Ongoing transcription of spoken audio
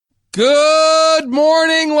Good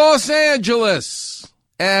morning, Los Angeles,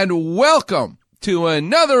 and welcome to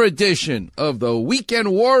another edition of the Weekend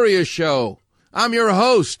Warrior Show. I'm your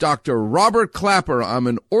host, Dr. Robert Clapper. I'm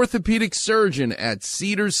an orthopedic surgeon at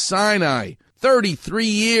Cedars-Sinai, 33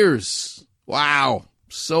 years. Wow.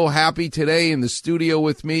 So happy today in the studio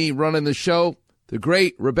with me running the show, the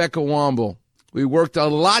great Rebecca Womble. We worked a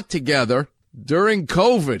lot together during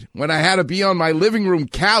COVID when I had to be on my living room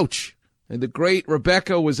couch. And the great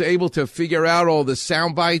Rebecca was able to figure out all the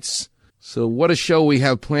sound bites. So what a show we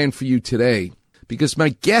have planned for you today. Because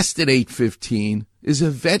my guest at 8:15 is a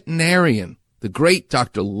veterinarian, the great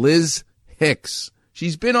Dr. Liz Hicks.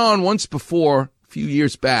 She's been on once before, a few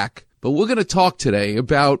years back. But we're going to talk today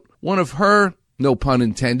about one of her, no pun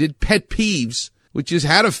intended, pet peeves, which is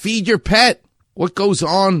how to feed your pet. What goes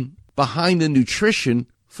on behind the nutrition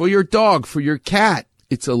for your dog, for your cat.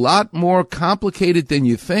 It's a lot more complicated than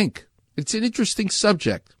you think. It's an interesting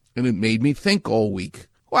subject, and it made me think all week.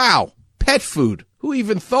 Wow, pet food. Who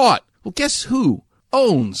even thought? Well, guess who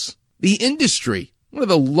owns the industry? One of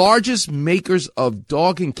the largest makers of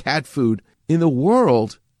dog and cat food in the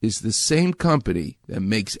world is the same company that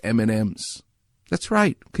makes M&Ms. That's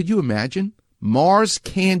right. Could you imagine? Mars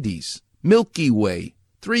Candies, Milky Way,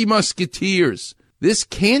 Three Musketeers. This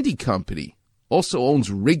candy company also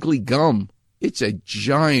owns Wrigley Gum. It's a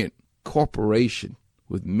giant corporation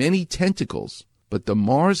with many tentacles, but the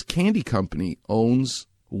Mars Candy Company owns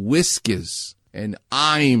Whiskas and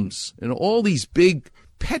Iams and all these big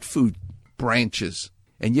pet food branches,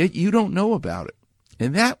 and yet you don't know about it.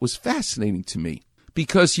 And that was fascinating to me,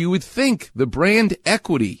 because you would think the brand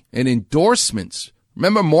equity and endorsements,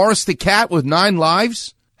 remember Morris the Cat with 9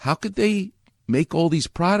 lives? How could they make all these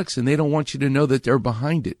products and they don't want you to know that they're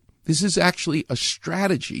behind it? This is actually a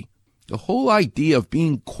strategy. The whole idea of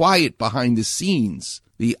being quiet behind the scenes,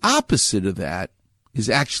 the opposite of that is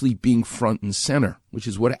actually being front and center, which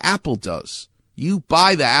is what Apple does. You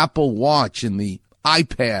buy the Apple Watch and the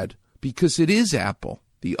iPad because it is Apple.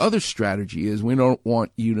 The other strategy is we don't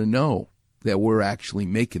want you to know that we're actually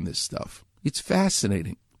making this stuff. It's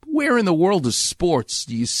fascinating. Where in the world of sports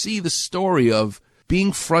do you see the story of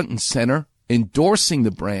being front and center, endorsing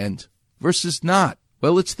the brand versus not?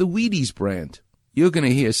 Well, it's the Wheaties brand. You're going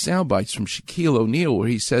to hear sound bites from Shaquille O'Neal where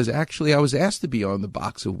he says, actually, I was asked to be on the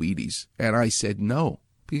box of Wheaties, and I said no,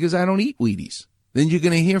 because I don't eat Wheaties. Then you're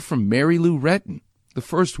going to hear from Mary Lou Retton, the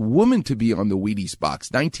first woman to be on the Wheaties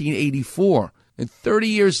box, 1984. And 30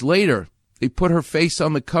 years later, they put her face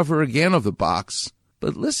on the cover again of the box.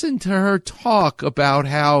 But listen to her talk about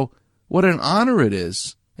what an honor it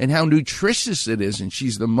is and how nutritious it is, and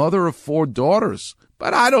she's the mother of 4 daughters.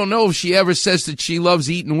 But I don't know if she ever says that she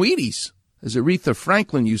loves eating Wheaties. As Aretha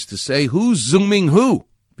Franklin used to say, who's zooming who?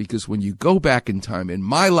 Because when you go back in time, in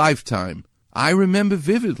my lifetime, I remember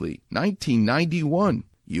vividly, 1991,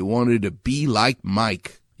 you wanted to be like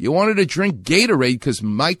Mike. You wanted to drink Gatorade because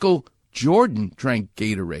Michael Jordan drank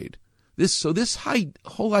Gatorade. This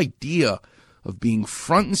whole idea of being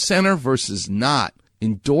front and center versus not,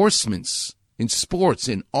 endorsements in sports,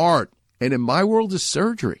 in art, and in my world of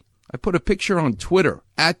surgery. I put a picture on Twitter,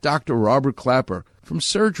 at Dr. Robert Clapper, from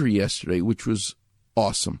surgery yesterday, which was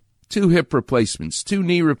awesome. 2 hip replacements, 2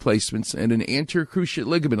 knee replacements, and an anterior cruciate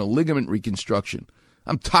ligament, a ligament reconstruction.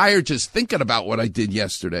 I'm tired just thinking about what I did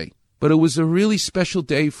yesterday. But it was a really special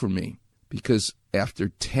day for me, because after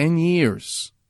 10 years